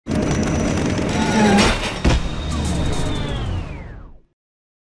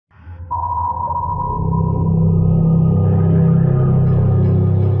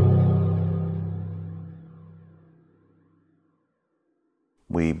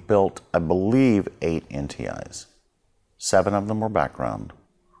built, I believe, 8 NTIs. 7 of them were background.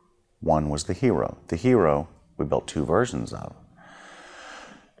 1 was the hero. The hero, we built 2 versions of.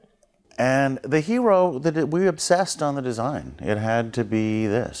 And the hero, we obsessed on the design. It had to be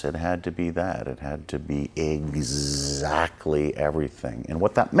this, it had to be that, it had to be exactly everything. And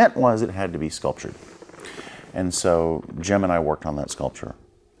what that meant was it had to be sculptured. And so Jim and I worked on that sculpture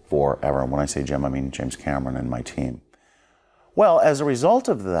forever. And when I say Jim, I mean James Cameron and my team. Well, as a result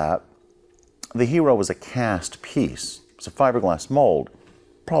of that, the hero was a cast piece. It's a fiberglass mold,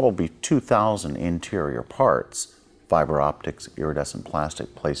 probably 2,000 interior parts, fiber optics, iridescent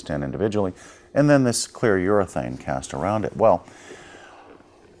plastic placed in individually, and then this clear urethane cast around it. Well,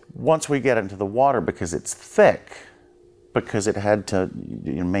 once we get into the water, because it's thick, because it had to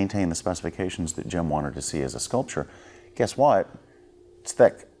maintain the specifications that Jim wanted to see as a sculpture, guess what? It's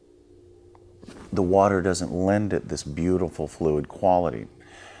thick. The water doesn't lend it this beautiful fluid quality.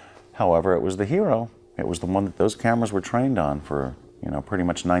 However, it was the hero. It was the one that those cameras were trained on for, pretty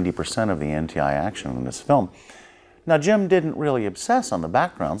much 90% of the NTI action in this film. Now, Jim didn't really obsess on the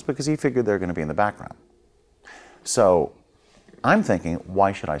backgrounds because he figured they're going to be in the background. So I'm thinking,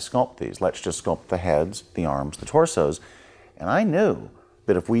 why should I sculpt these? Let's just sculpt the heads, the arms, the torsos. And I knew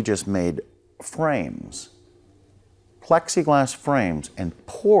that if we just made frames, plexiglass frames, and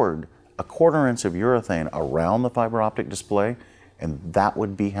poured a 1/4 inch of urethane around the fiber optic display, and that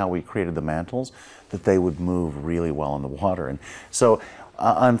would be how we created the mantles, that they would move really well in the water. And so,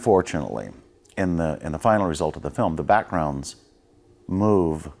 unfortunately, in the final result of the film, the backgrounds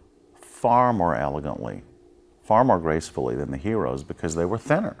move far more elegantly, far more gracefully than the heroes because they were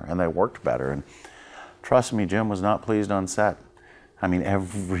thinner and they worked better. And trust me, Jim was not pleased on set. I mean,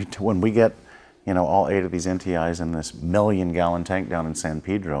 when we get, all 8 of these NTIs in this 1-million-gallon tank down in San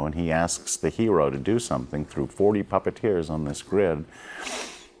Pedro, and he asks the hero to do something through 40 puppeteers on this grid,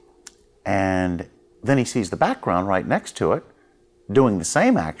 and then he sees the background right next to it, doing the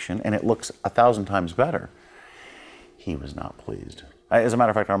same action, and it looks 1,000 times better. He was not pleased. As a matter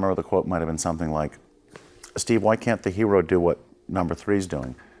of fact, I remember the quote might have been something like, "Steve, why can't the hero do what number 3's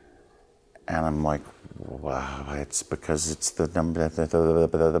doing?" And I'm like, wow, it's because it's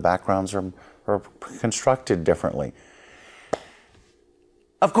the backgrounds are constructed differently.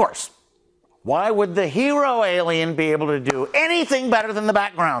 Of course. Why would the hero alien be able to do anything better than the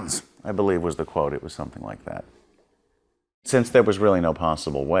backgrounds? I believe was the quote. It was something like that. Since there was really no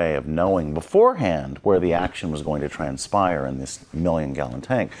possible way of knowing beforehand where the action was going to transpire in this 1-million-gallon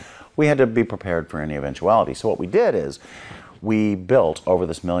tank, we had to be prepared for any eventuality. So what we did is we built over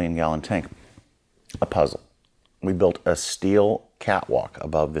this 1-million-gallon tank a puzzle. We built a steel catwalk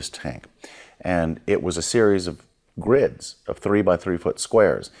above this tank, and it was a series of grids of 3 by 3 foot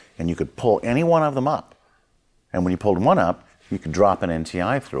squares, and you could pull any one of them up. And when you pulled one up, you could drop an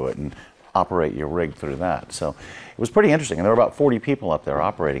NTI through it and operate your rig through that. So it was pretty interesting, and there were about 40 people up there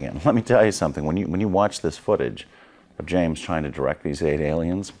operating it. And let me tell you something, when you watch this footage of James trying to direct these 8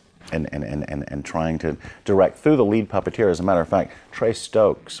 aliens and trying to direct through the lead puppeteer, as a matter of fact, Trey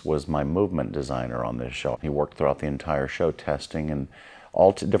Stokes was my movement designer on this show. He worked throughout the entire show testing and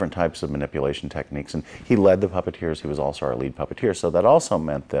all different types of manipulation techniques, and he led the puppeteers. He was also our lead puppeteer, so that also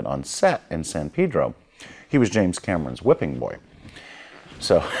meant that on set in San Pedro, he was James Cameron's whipping boy.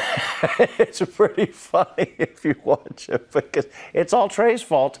 So it's pretty funny if you watch it, because it's all Trey's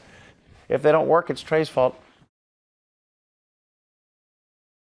fault. If they don't work, it's Trey's fault.